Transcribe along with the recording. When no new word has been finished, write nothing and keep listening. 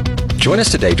Join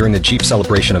us today during the Jeep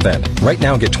Celebration event. Right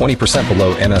now, get 20%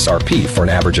 below MSRP for an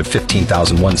average of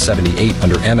 $15,178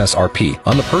 under MSRP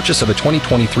on the purchase of a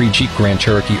 2023 Jeep Grand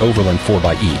Cherokee Overland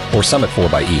 4xE or Summit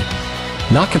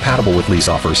 4xE. Not compatible with lease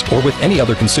offers or with any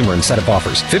other consumer incentive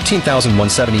offers.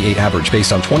 $15,178 average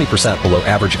based on 20% below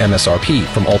average MSRP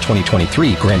from all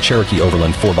 2023 Grand Cherokee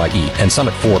Overland 4xE and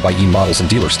Summit 4xE models in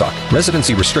dealer stock.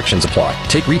 Residency restrictions apply.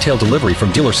 Take retail delivery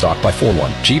from dealer stock by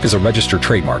 4/1. Jeep is a registered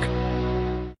trademark.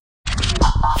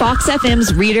 Fox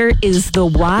FM's Reader is the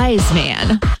wise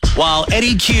man, while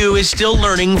Eddie Q is still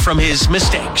learning from his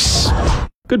mistakes.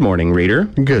 Good morning, Reader.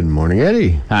 Good morning,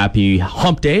 Eddie. Happy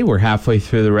hump day. We're halfway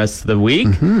through the rest of the week.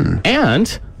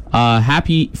 And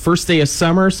happy first day of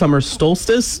summer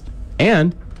solstice,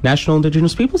 and National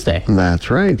Indigenous Peoples Day.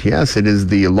 That's right. Yes, it is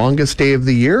the longest day of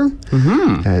the year.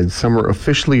 And summer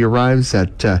officially arrives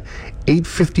at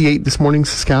 8:58 this morning,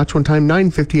 Saskatchewan time,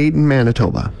 9:58 in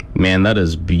Manitoba. Man, that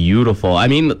is beautiful. I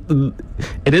mean,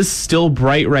 it is still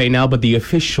bright right now, but the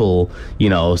official,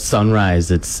 sunrise,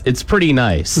 it's pretty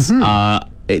nice.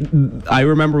 I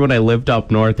remember when I lived up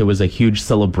north, it was a huge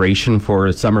celebration for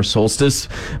summer solstice,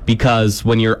 because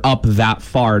when you're up that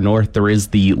far north, there is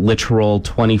the literal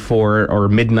 24 or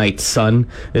midnight sun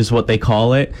is what they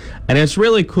call it. And it's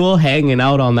really cool hanging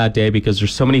out on that day because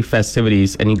there's so many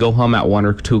festivities, and you go home at 1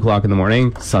 or 2 o'clock in the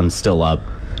morning, sun's still up.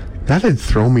 That'd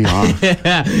throw me off.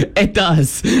 Yeah, it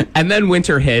does. And then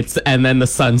winter hits, and then the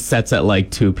sun sets at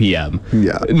like 2 p.m.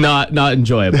 Yeah. Not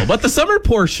enjoyable. But the summer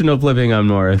portion of living up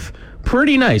north,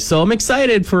 pretty nice. So I'm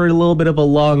excited for a little bit of a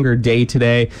longer day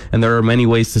today, and there are many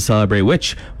ways to celebrate,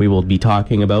 which we will be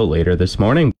talking about later this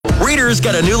morning. Reader's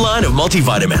got a new line of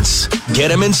multivitamins. Get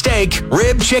them in steak,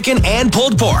 rib, chicken, and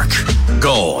pulled pork.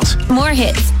 Gold. more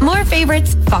hits, more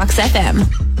favorites, Fox FM.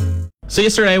 So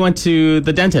yesterday I went to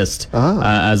the dentist,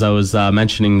 as I was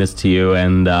mentioning this to you,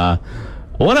 and I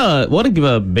want to give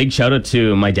a big shout out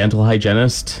to my dental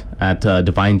hygienist at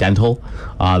Divine Dental.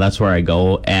 That's where I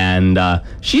go, and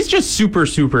she's just super,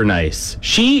 super nice.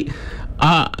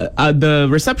 The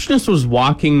receptionist was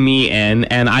walking me in,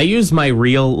 and I use my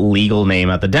real legal name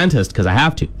at the dentist because I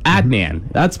have to. Adnan.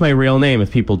 That's my real name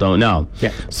if people don't know.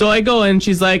 Yeah. So I go in,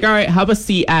 she's like, all right, have a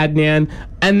seat, Adnan.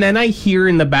 And then I hear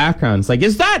in the background, it's like,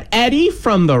 is that Eddie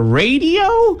from the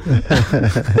radio?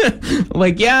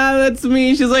 Like, yeah, that's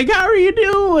me. She's like, how are you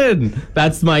doing?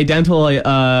 That's my dental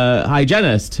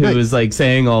hygienist who is like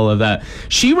saying all of that.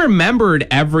 She remembered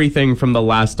everything from the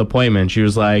last appointment. She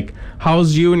was like,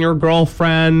 how's you and your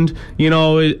girlfriend?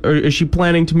 Is she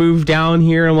planning to move down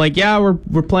here? I'm like, yeah,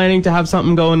 we're planning to have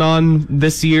something going on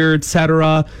this year,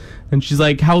 etc. And she's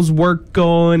like, how's work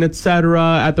going,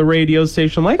 etc. at the radio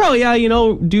station? I'm like, oh, yeah,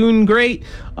 doing great.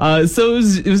 So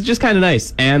it was just kind of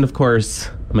nice. And, of course,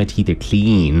 my teeth are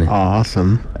clean.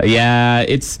 Awesome. Yeah,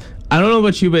 I don't know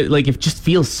about you, but, like, it just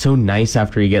feels so nice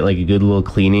after you get, like, a good little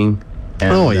cleaning.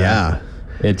 And, yeah.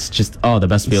 It's just, the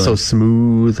best feeling. So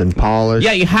smooth and polished.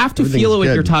 Yeah, you have to feel it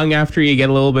with your tongue after you get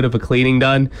a little bit of a cleaning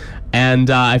done. And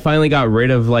I finally got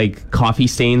rid of, like, coffee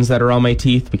stains that are on my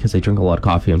teeth because I drink a lot of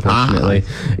coffee, unfortunately.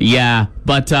 Yeah,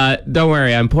 but don't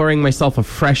worry. I'm pouring myself a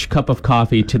fresh cup of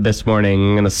coffee this morning.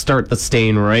 I'm going to start the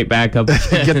stain right back up.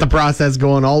 Get the process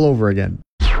going all over again.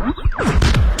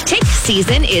 Tick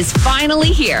season is finally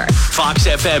here. Fox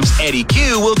FM's Eddie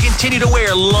Q will continue to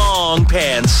wear long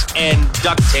pants and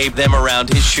duct tape them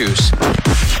around his shoes.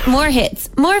 More hits,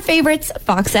 more favorites,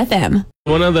 Fox FM.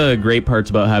 One of the great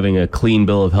parts about having a clean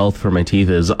bill of health for my teeth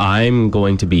is I'm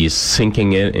going to be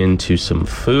sinking it into some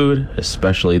food,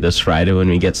 especially this Friday when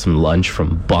we get some lunch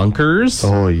from Bunkers.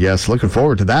 Oh, yes. Looking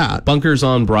forward to that. Bunkers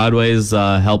on Broadway is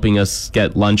helping us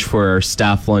get lunch for our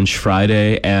staff lunch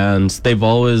Friday, and they've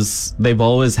always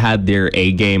had their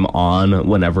A game on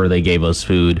whenever they gave us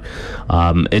food.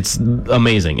 It's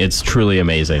amazing. It's truly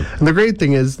amazing. And the great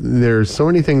thing is there's so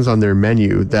many things on their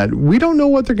menu that we don't know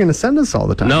what they're going to send us all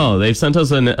the time. No, they've sent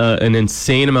us an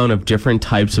insane amount of different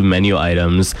types of menu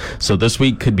items. So this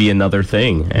week could be another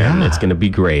thing, and it's going to be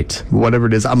great. Whatever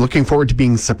it is, I'm looking forward to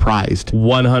being surprised.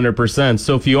 100%.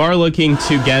 So if you are looking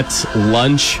to get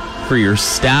lunch for your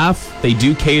staff, they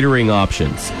do catering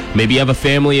options. Maybe you have a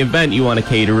family event you want to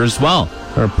cater as well.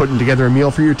 Or putting together a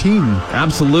meal for your team.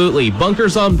 Absolutely.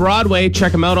 Bunkers on Broadway.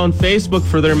 Check them out on Facebook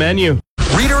for their menu.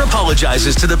 Reader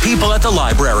apologizes to the people at the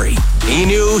library. He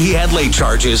knew he had late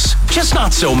charges, just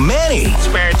not so many.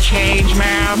 Spare change,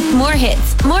 ma'am. More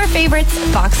hits, more favorites,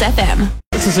 Fox FM.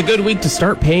 This is a good week to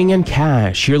start paying in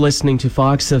cash. You're listening to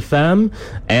Fox FM,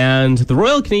 and the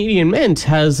Royal Canadian Mint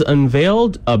has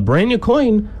unveiled a brand new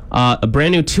coin a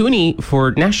brand new Toonie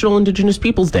for National Indigenous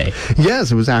Peoples Day.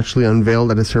 Yes, it was actually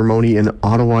unveiled at a ceremony in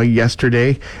Ottawa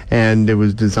yesterday, and it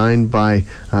was designed by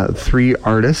 3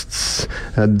 artists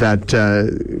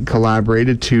that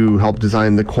collaborated to help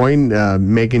design the coin.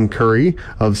 Megan Curry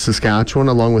of Saskatchewan,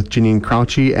 along with Janine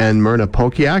Crouchy and Myrna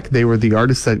Pokiak. They were the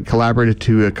artists that collaborated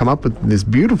to come up with this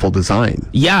beautiful design.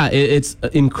 Yeah, it's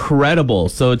incredible.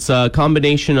 So it's a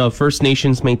combination of First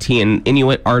Nations, Métis, and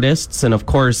Inuit artists, and of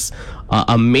course,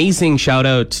 amazing shout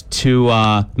out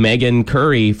to Megan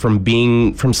Curry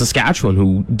from Saskatchewan,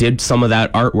 who did some of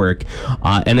that artwork.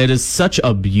 And it is such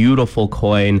a beautiful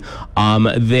coin.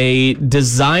 They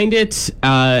designed it.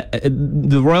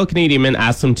 The Royal Canadian Mint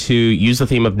asked them to use the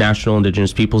theme of National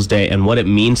Indigenous Peoples Day and what it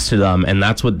means to them. And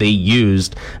that's what they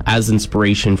used as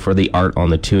inspiration for the art on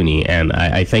the Toonie. And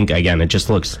I think, again, it just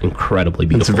looks incredibly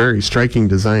beautiful. It's a very striking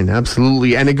design,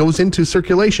 absolutely. And it goes into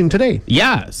circulation today.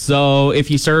 Yeah. So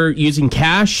if you start using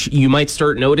cash, you might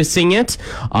start noticing it.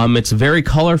 It's very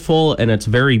colorful and it's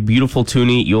very beautiful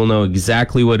Toonie. You'll know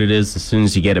exactly what it is as soon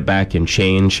as you get it back in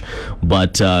change.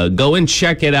 But go and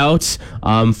check it out.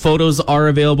 Photos are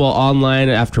available online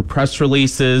after press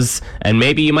releases, and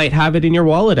maybe you might have it in your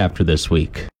wallet after this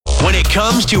week. When it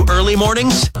comes to early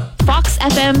mornings, Fox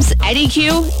FM's Eddie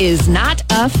Q is not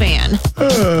a fan.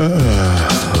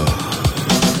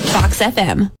 Fox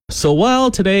FM. So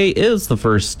while today is the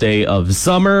first day of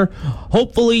summer,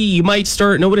 hopefully you might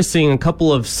start noticing a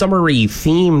couple of summery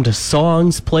themed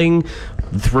songs playing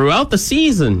throughout the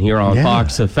season here on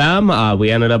Fox FM.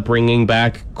 We ended up bringing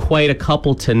back quite a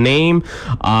couple to name.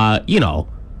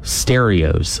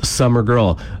 Stereos, Summer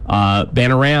Girl,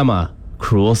 Bananarama,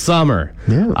 Cruel Summer,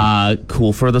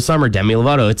 Cool for the Summer, Demi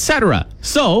Lovato, etc.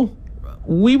 So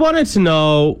we wanted to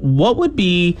know what would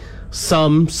be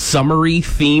some summery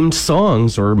themed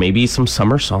songs, or maybe some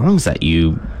summer songs that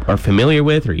you are familiar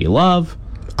with or you love.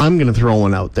 I'm going to throw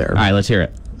one out there. All right, let's hear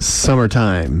it.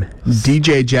 Summertime.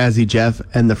 DJ Jazzy Jeff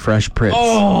and the Fresh Prince.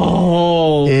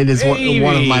 Oh, it is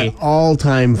one of my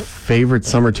all-time favorite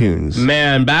summer tunes.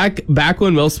 Man, back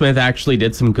when Will Smith actually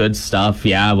did some good stuff.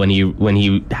 Yeah, when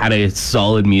he had a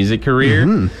solid music career.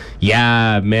 Mm-hmm.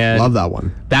 Yeah, man, love that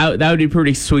one. That would be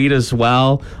pretty sweet as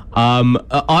well.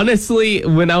 Honestly,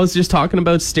 when I was just talking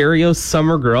about Stereo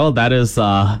Summer Girl, that is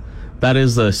a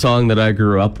song that I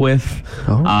grew up with.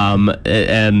 Oh.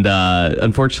 And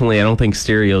unfortunately, I don't think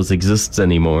Stereos exists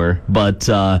anymore. But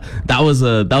that was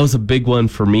a big one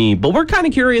for me. But we're kind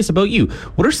of curious about you.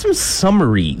 What are some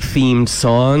summery themed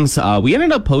songs? We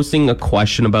ended up posting a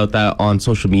question about that on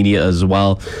social media as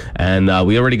well, and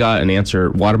we already got an answer.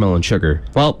 Watermelon Sugar.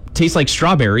 Well, tastes like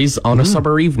strawberries on a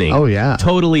summer evening. Oh yeah,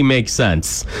 totally makes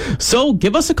sense. So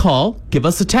give us a call, give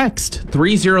us a text,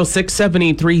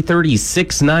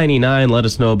 306-783-3699. Let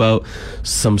us know about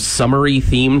some summery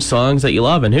themed songs that you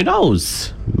love, and who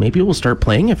knows, maybe we'll start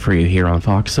playing it for you here on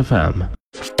Fox FM.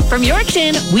 From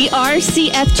Yorkton, we are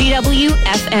CFGW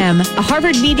FM, a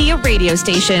Harvard Media radio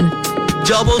station.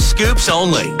 double scoops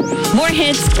only. More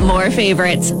hits, more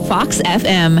favorites. Fox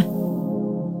FM.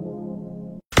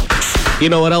 You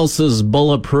know what else is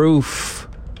bulletproof?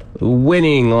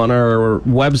 Winning on our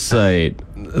website.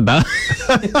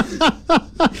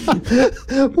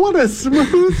 What a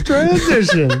smooth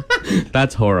transition.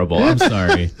 That's horrible. I'm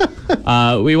sorry.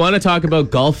 We want to talk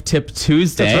about Golf Tip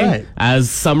Tuesday. That's right. As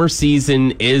summer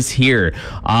season is here.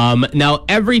 Now,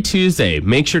 every Tuesday,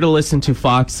 make sure to listen to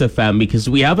Fox FM because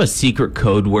we have a secret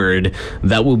code word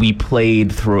that will be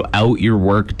played throughout your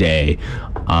workday.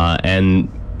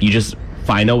 And you just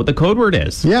find out what the code word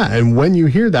is. Yeah, and when you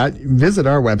hear that, visit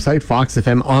our website,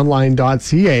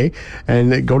 foxfmonline.ca,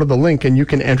 and go to the link, and you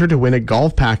can enter to win a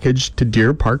golf package to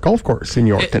Deer Park Golf Course in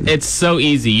Yorkton. It's so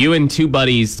easy. You and 2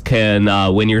 buddies can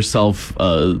win yourself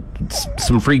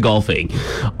some free golfing.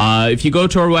 If you go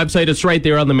to our website, it's right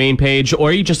there on the main page,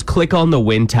 or you just click on the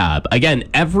Win tab. Again,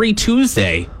 every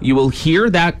Tuesday, you will hear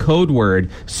that code word.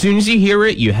 As soon as you hear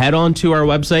it, you head on to our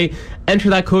website,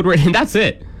 enter that code word, and that's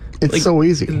it. It's so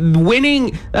easy.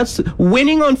 Winning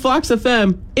on Fox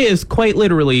FM is quite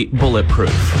literally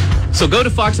bulletproof. So go to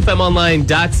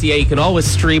foxfmonline.ca. You can always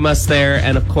stream us there,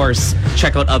 and of course,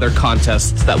 check out other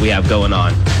contests that we have going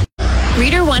on.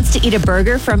 Reader wants to eat a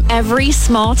burger from every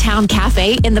small town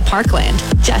cafe in the Parkland.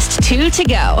 Just 2 to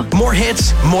go. More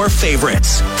hits, more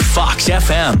favorites. Fox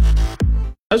FM.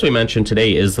 As we mentioned,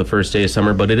 today is the first day of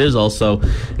summer, but it is also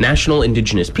National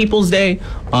Indigenous Peoples Day.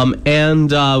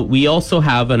 And we also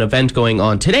have an event going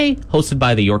on today hosted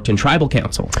by the Yorkton Tribal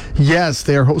Council. Yes,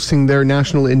 they are hosting their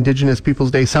National Indigenous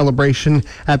Peoples Day celebration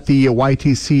at the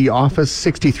YTC office,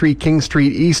 63 King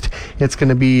Street East. It's going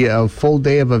to be a full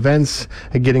day of events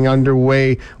getting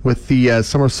underway with the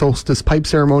summer solstice pipe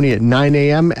ceremony at 9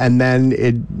 a.m. And then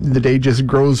the day just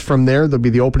grows from there. There'll be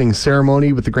the opening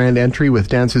ceremony with the grand entry with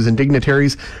dancers and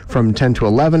dignitaries from 10 to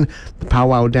 11. The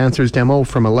powwow dancers demo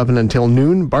from 11 until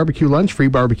noon. Barbecue lunch, free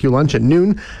barbecue lunch at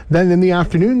noon. Then in the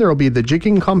afternoon, there will be the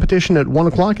jigging competition at 1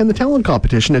 o'clock and the talent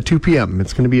competition at 2 p.m.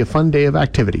 It's going to be a fun day of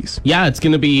activities. Yeah, it's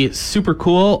going to be super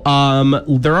cool.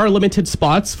 There are limited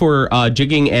spots for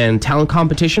jigging and talent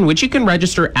competition, which you can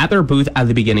register at their booth at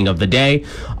the beginning of the day.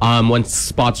 Once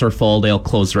spots are full, they'll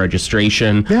close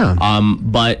registration. Yeah.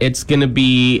 But it's going to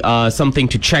be something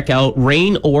to check out.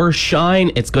 Rain or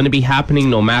shine, it's going to be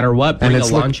happening no matter what. Bring a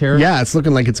lawn chair. Yeah, it's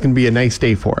looking like it's going to be a nice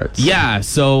day for it. Yeah,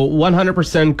 so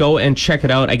 100% go and check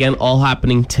it out. Again, all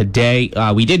happening today.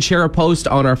 We did share a post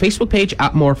on our Facebook page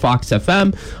at More Fox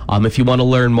FM. If you want to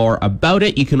learn more about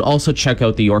it, you can also check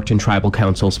out the Yorkton Tribal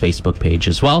Council's Facebook page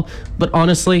as well. But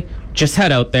honestly, just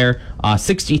head out there,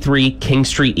 63 King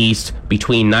Street East,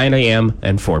 between 9 a.m.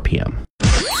 and 4 p.m.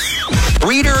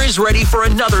 Reader is ready for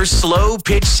another slow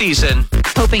pitch season.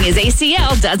 Hoping his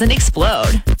ACL doesn't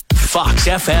explode. Fox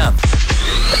FM.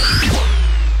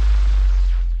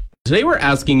 Today we're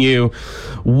asking you,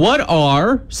 what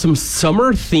are some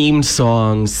summer-themed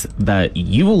songs that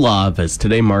you love as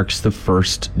today marks the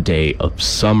first day of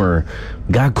summer?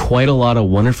 Got quite a lot of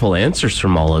wonderful answers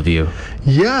from all of you.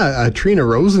 Yeah, Trina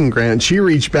Rosengrant, she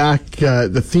reached back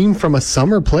the theme from A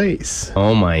Summer Place.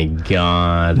 Oh my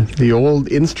God. The old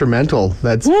instrumental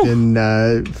that's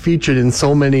been featured in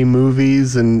so many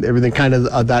movies and everything, kind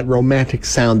of that romantic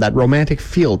sound, that romantic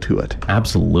feel to it.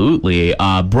 Absolutely.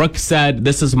 Brooke said,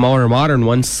 this is more modern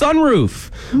one, Sunroof.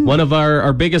 One of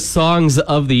our biggest songs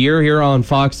of the year here on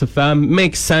Fox FM.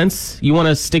 Makes sense. You want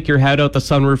to stick your head out the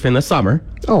sunroof in the summer.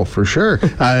 Oh, for sure.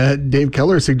 Dave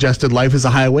Keller suggested Life is a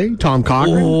Highway, Tom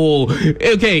Cochrane. Oh,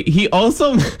 okay. He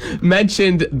also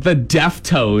mentioned the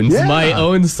Deftones, Yeah. My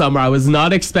Own Summer. I was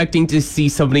not expecting to see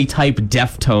somebody type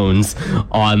Deftones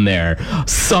on there.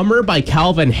 Summer by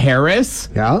Calvin Harris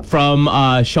from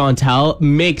Chantel.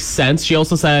 Makes sense. She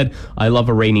also said, I Love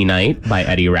a Rainy Night by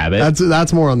Eddie Rabbit.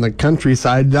 That's more on the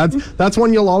countryside. That's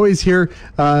one you'll always hear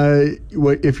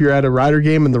if you're at a Rider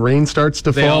game and the rain starts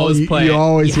to They fall. always play you it.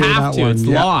 always You hear have that to. one.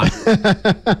 It's Yeah. lost.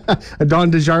 Don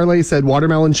Desjardins said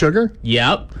Watermelon Sugar.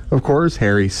 Yep. Of course,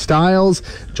 Harry Styles.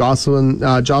 Jocelyn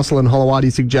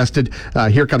Holowati suggested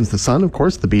Here Comes the Sun, of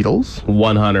course, the Beatles.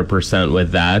 100%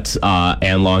 with that,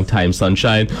 and Long Time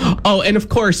Sunshine. Oh, and of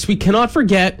course, we cannot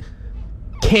forget,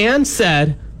 Can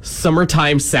said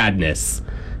Summertime Sadness.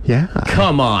 Yeah.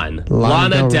 Come on.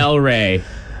 Lana Del Rey.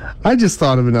 I just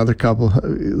thought of another couple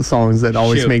songs that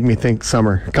always Shoot. make me think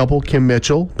summer. A couple, Kim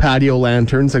Mitchell, Patio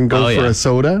Lanterns, and Go for a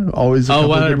Soda. Always a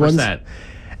couple of good ones. 100%.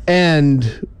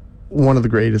 And one of the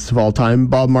greatest of all time,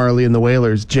 Bob Marley and the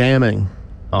Wailers, Jamming.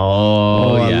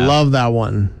 Oh, yeah. I love that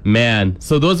one. Man,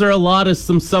 so those are a lot of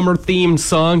some summer-themed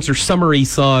songs or summery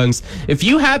songs. If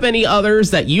you have any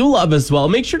others that you love as well,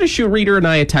 make sure to shoot Reader and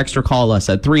I a text or call us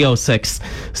at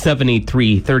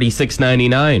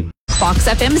 306-783-3699. Fox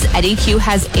FM's Eddie Q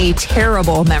has a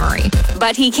terrible memory,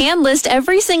 but he can list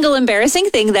every single embarrassing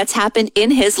thing that's happened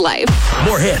in his life.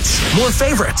 More hits, more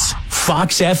favorites.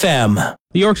 Fox FM.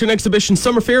 The Yorkton Exhibition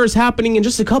Summer Fair is happening in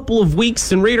just a couple of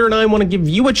weeks, and Raider and I want to give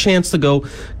you a chance to go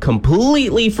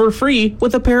completely for free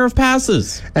with a pair of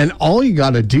passes. And all you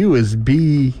got to do is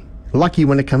be lucky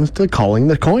when it comes to calling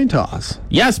the coin toss.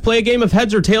 Yes, play a game of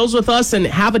heads or tails with us and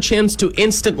have a chance to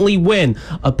instantly win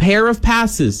a pair of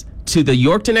passes to the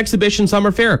Yorkton Exhibition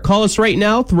Summer Fair. Call us right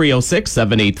now,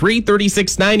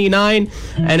 306-783-3699.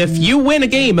 And if you win a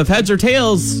game of heads or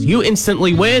tails, you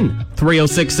instantly win.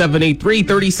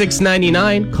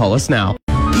 306-783-3699. Call us now.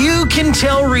 You can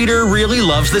tell Reader really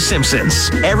loves The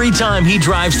Simpsons. Every time he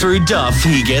drives through Duff,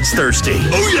 he gets thirsty.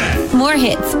 Oh, yeah! More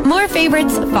hits, more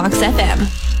favorites, Fox FM.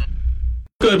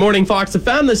 Good morning, Fox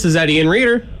FM. This is Eddie and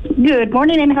Reader. Good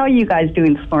morning, and how are you guys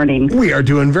doing this morning? We are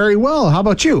doing very well. How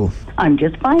about you? I'm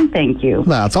just fine, thank you.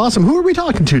 That's awesome. Who are we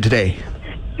talking to today?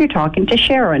 You're talking to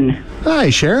Sharon Hi,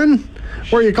 Sharon.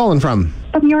 Where are you calling from?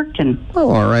 from Yorkton.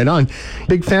 Oh, all right on.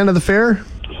 Big fan of the fair?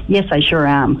 Yes, I sure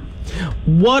am.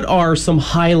 What are some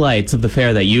highlights of the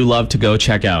fair that you love to go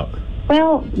check out?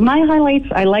 Well, my highlights,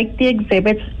 I like the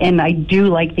exhibits, and I do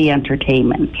like the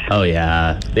entertainment. Oh,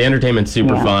 yeah. The entertainment's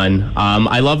super fun.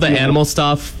 I love the animal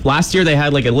stuff. Last year, they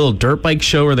had like a little dirt bike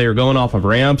show where they were going off of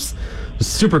ramps.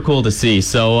 Super cool to see.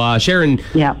 So, Sharon,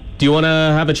 Yeah. do you want to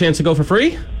have a chance to go for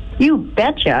free? You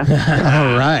betcha.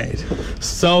 All right.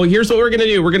 So here's what we're going to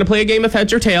do. We're going to play a game of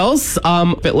heads or tails.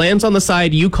 If it lands on the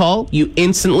side you call, you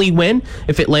instantly win.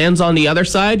 If it lands on the other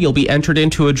side, you'll be entered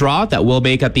into a draw that we'll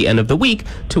make at the end of the week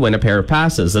to win a pair of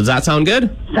passes. Does that sound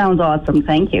good? Sounds awesome.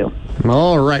 Thank you.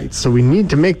 All right. So we need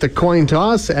to make the coin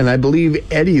toss, and I believe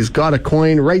Eddie's got a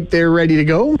coin right there ready to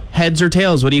go. Heads or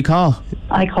tails, what do you call?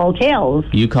 I call tails.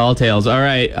 You call tails. All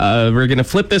right. We're going to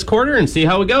flip this quarter and see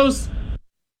how it goes.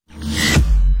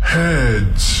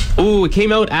 Heads. Ooh, it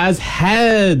came out as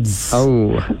heads.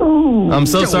 Oh. Ooh. I'm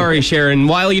so sorry, Sharon.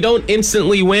 While you don't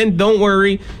instantly win, don't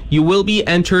worry. You will be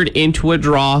entered into a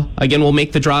draw. Again, we'll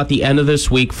make the draw at the end of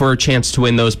this week for a chance to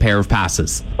win those pair of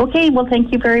passes. Okay, well,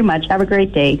 thank you very much. Have a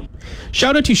great day.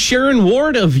 Shout out to Sharon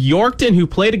Ward of Yorkton, who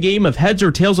played a game of heads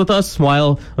or tails with us.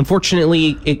 While,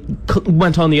 unfortunately, it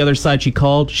went on the other side she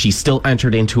called, she still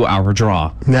entered into our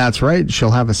draw. That's right.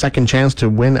 She'll have a second chance to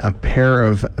win a pair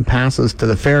of passes to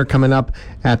the fair coming up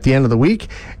at the end of the week.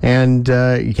 And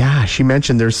she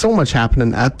mentioned there's so much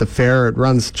happening at the fair. It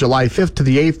runs July 5th to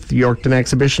the 8th, the Yorkton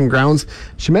Exhibition Grounds.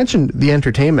 She mentioned the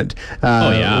entertainment.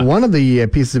 One of the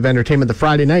pieces of entertainment, the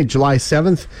Friday night, July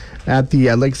 7th, at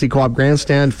the Legacy Co-op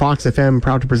Grandstand, Fox FM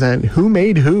proud to present Who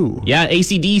Made Who? Yeah,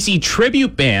 AC/DC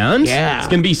tribute band. Yeah. It's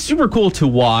going to be super cool to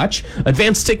watch.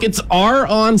 Advance tickets are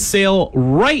on sale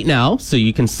right now, so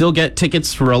you can still get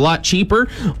tickets for a lot cheaper.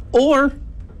 Or,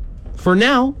 for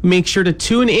now, make sure to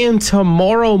tune in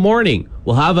tomorrow morning.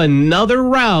 We'll have another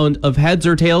round of heads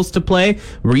or tails to play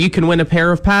where you can win a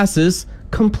pair of passes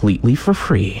completely for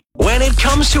free. When it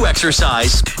comes to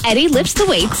exercise, Eddie lifts the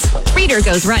weights. Reader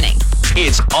goes running.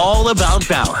 it's all about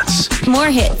balance. More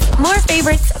hits, more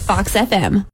favorites, Fox FM.